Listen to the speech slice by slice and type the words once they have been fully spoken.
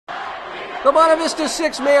The Monte Vista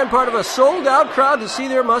six-man, part of a sold-out crowd to see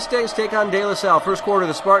their Mustangs take on De La Salle. First quarter,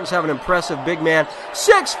 the Spartans have an impressive big man.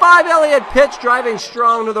 6'5" Elliot pitch, driving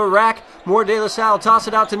strong to the rack. More De La Salle toss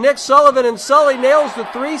it out to Nick Sullivan, and Sully nails the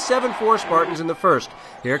 3, 7-4 Spartans in the first.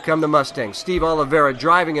 Here come the Mustangs. Steve Oliveira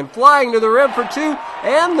driving and flying to the rim for 2,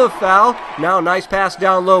 and the foul. Now nice pass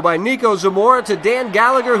down low by NICO ZAMORA to Dan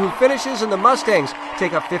Gallagher, who finishes, and the Mustangs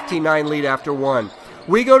take a 15-9 lead after 1.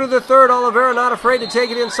 We go to the third. Oliveira not afraid to take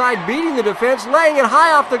it inside, beating the defense, laying it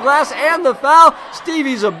high off the glass, and the foul.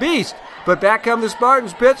 Stevie's a beast. But back come the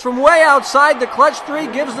Spartans. Pitts from way outside. The clutch 3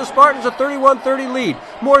 gives the Spartans a 31-30 lead.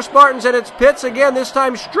 More Spartans, and it's Pitts again, this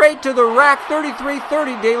time straight to the rack.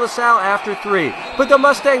 33-30 De La Salle after 3. But the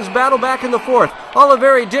Mustangs battle back in the fourth.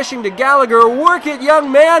 Oliveira dishing to Gallagher. Work it,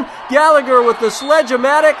 young man. Gallagher with the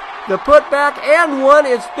sledge-o-matic. The putback and 1,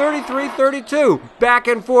 it's 33-32. Back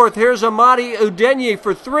and forth, here's Amadi Udenyi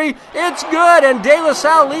for 3. It's good, and De La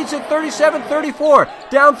Salle leads it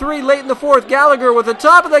 37-34. Down 3 late in the fourth, Gallagher with the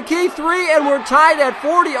top of the key 3, and we're tied at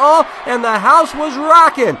 40 all, and the house was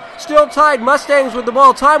rocking. Still tied, Mustangs with the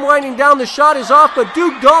ball. Time winding down, the shot is off, but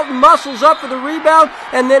Duke Dalton muscles up for the rebound,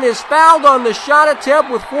 and then is fouled on the shot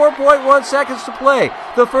attempt with 4.1 seconds to play.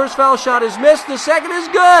 The first foul shot is missed, the second is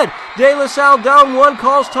good. De La Salle down 1,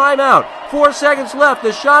 calls timeout. 4 seconds left.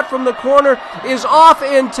 The shot from the corner is off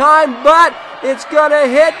in time, but it's going to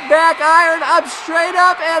hit back iron up, straight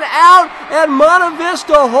up and out, and Monte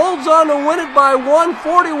Vista holds on to win it by 1,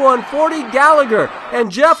 41-40 Gallagher.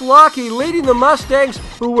 And Jeff Lockie leading the Mustangs,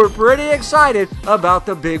 who were pretty excited about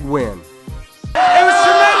the big win. It was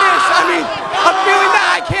tremendous. I mean, I'm feeling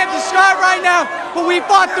that I can't describe right now, but we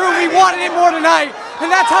fought through. We wanted it more tonight,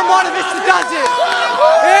 and that's how Monte Vista does it.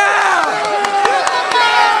 Yeah!